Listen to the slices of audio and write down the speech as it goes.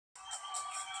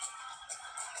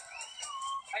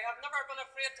I have never been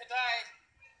afraid to die,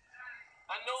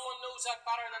 and no one knows that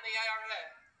better than the IRA.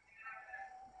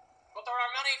 But there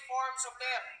are many forms of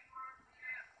death,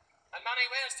 and many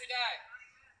ways to die.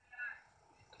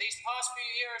 And these past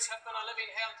few years have been a living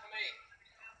hell to me.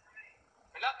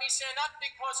 And let me say, not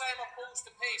because I am opposed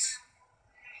to peace,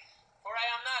 for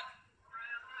I am not,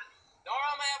 nor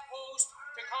am I opposed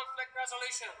to conflict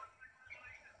resolution,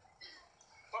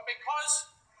 but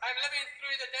because I am living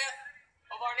through the death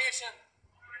of our nation,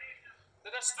 the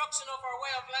destruction of our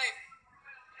way of life.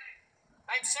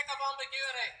 I'm sick of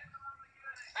ambiguity.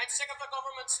 I'm sick of the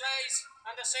government's lies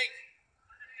and deceit.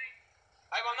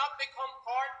 I will not become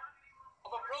part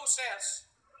of a process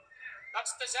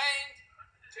that's designed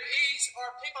to ease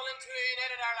our people into a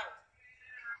united Ireland.